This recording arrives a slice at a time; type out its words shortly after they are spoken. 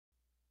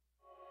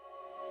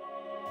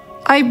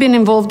I've been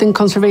involved in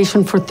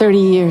conservation for 30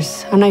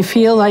 years, and I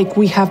feel like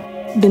we have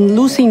been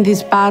losing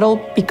this battle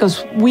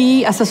because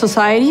we as a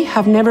society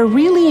have never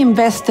really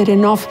invested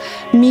enough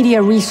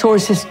media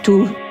resources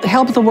to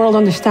help the world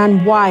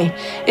understand why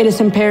it is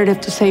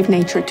imperative to save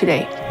nature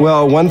today.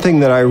 Well, one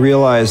thing that I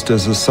realized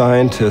as a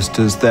scientist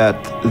is that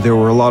there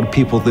were a lot of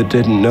people that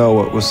didn't know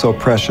what was so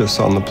precious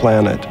on the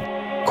planet.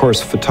 Of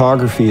course,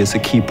 photography is a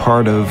key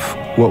part of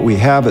what we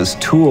have as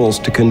tools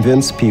to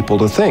convince people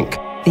to think.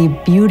 The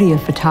beauty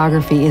of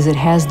photography is it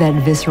has that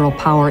visceral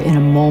power in a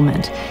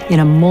moment.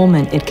 In a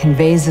moment, it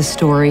conveys a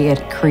story,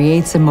 it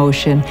creates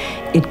emotion,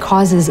 it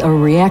causes a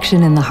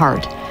reaction in the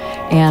heart.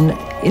 And,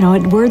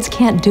 words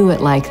can't do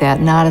it like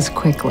that, not as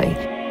quickly.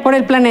 Por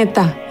el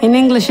planeta. In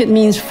English, it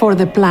means for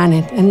the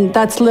planet, and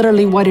that's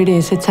literally what it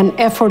is. It's an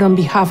effort on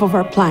behalf of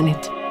our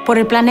planet. Por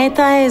el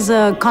Planeta is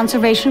a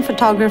conservation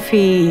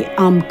photography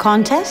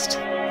contest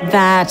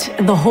that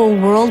the whole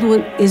world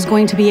is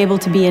going to be able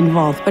to be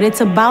involved. But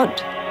it's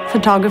about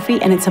photography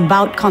and it's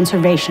about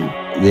conservation.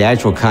 The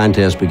actual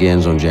contest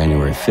begins on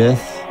January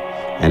 5th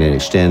and it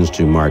extends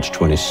to March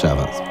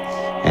 27th.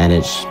 And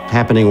it's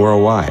happening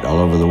worldwide, all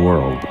over the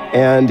world.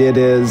 And it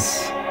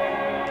is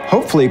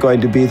hopefully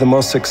going to be the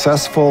most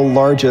successful,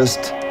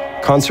 largest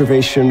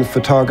conservation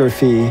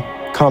photography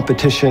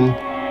competition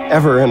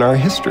ever in our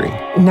history.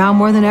 Now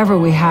more than ever,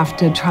 we have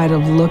to try to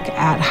look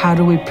at how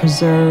do we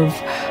preserve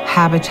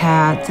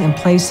habitats and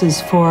places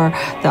for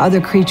the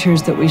other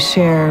creatures that we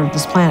share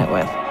this planet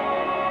with.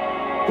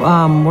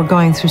 We're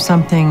going through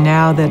something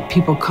now that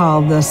people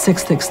call the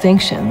sixth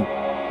extinction.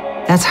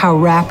 That's how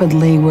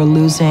rapidly we're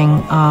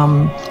losing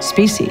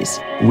species.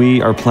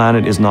 Our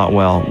planet is not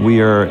well.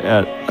 We are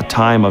at a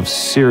time of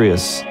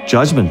serious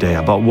judgment day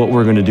about what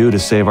we're going to do to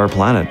save our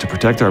planet, to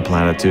protect our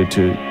planet,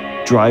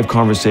 to drive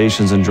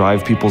conversations and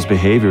drive people's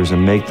behaviors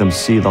and make them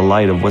see the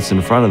light of what's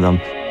in front of them.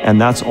 And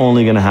that's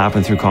only going to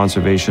happen through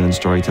conservation and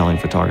storytelling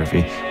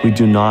photography. We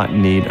do not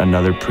need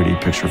another pretty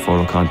picture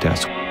photo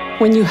contest.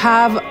 When you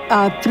have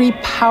three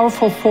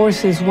powerful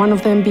forces, one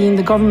of them being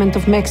the government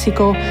of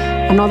Mexico,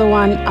 another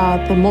one,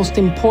 the most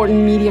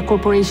important media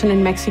corporation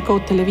in Mexico,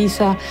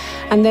 Televisa,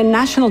 and then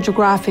National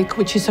Geographic,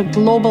 which is a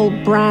global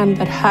brand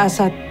that has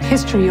a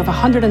history of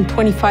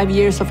 125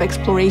 years of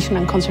exploration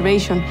and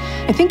conservation.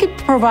 I think it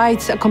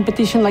provides a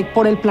competition like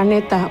Por el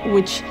Planeta,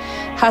 which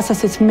has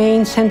as its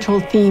main central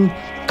theme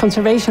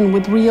conservation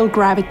with real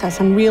gravitas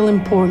and real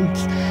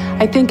importance.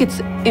 I think it's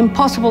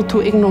impossible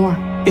to ignore.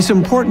 It's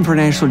important for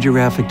National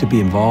Geographic to be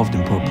involved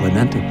in Por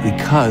Planeta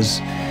because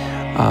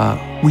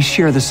we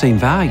share the same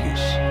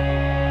values.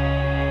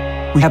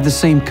 We have the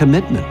same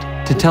commitment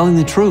to telling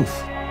the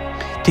truth,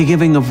 to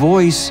giving a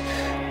voice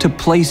to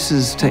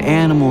places, to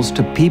animals,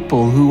 to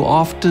people who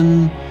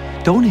often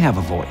don't have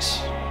a voice.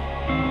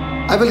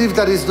 I believe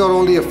that it's not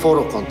only a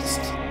photo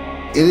contest.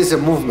 It is a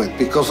movement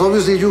because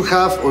obviously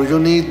you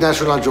need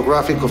National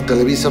Geographic of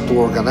Televisa to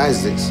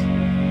organize this.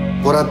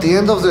 But at the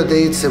end of the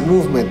day, it's a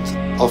movement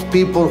of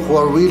people who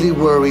are really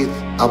worried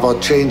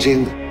about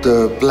changing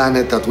the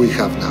planet that we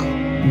have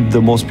now.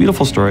 The most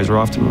beautiful stories are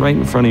often right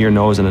in front of your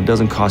nose and it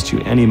doesn't cost you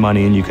any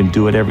money and you can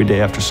do it every day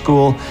after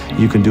school,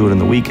 you can do it on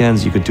the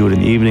weekends, you could do it in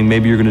the evening,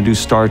 maybe you're going to do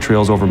star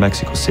trails over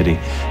Mexico City.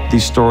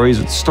 These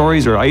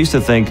stories are, I used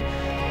to think,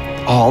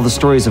 all the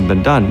stories have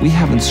been done. We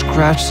haven't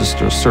scratched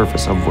the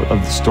surface of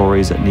the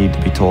stories that need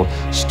to be told.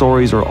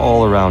 Stories are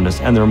all around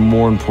us and they're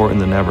more important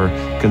than ever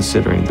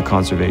considering the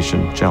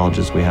conservation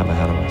challenges we have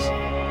ahead of us.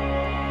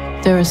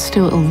 There is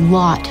still a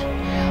lot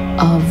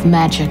of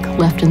magic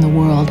left in the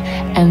world,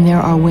 and there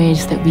are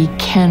ways that we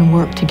can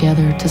work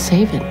together to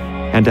save it.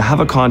 And to have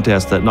a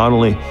contest that not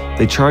only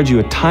they charge you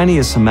a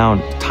tiniest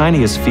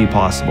fee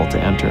possible to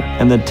enter,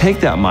 and then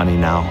take that money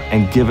now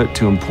and give it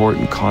to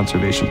important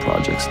conservation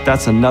projects.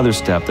 That's another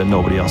step that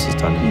nobody else has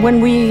done.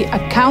 When we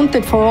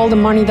accounted for all the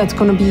money that's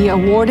going to be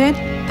awarded,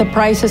 the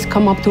prizes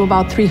come up to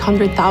about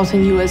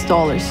 $300,000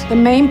 US. The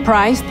main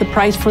prize, the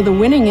prize for the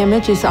winning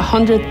image, is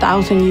 $100,000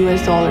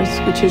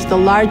 US, which is the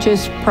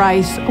largest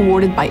prize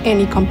awarded by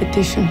any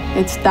competition.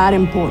 It's that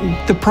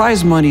important. The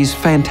prize money is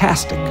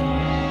fantastic.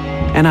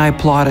 And I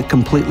applaud it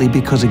completely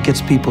because it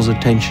gets people's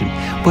attention.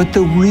 But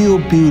the real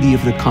beauty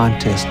of the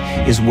contest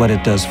is what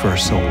it does for our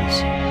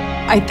souls.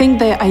 I think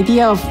the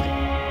idea of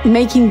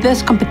making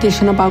this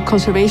competition about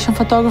conservation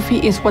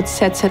photography is what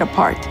sets it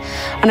apart.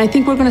 And I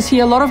think we're going to see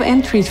a lot of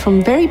entries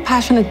from very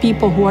passionate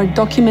people who are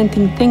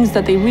documenting things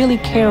that they really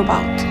care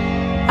about.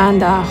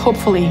 And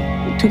hopefully,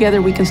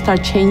 together we can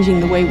start changing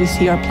the way we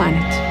see our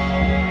planet.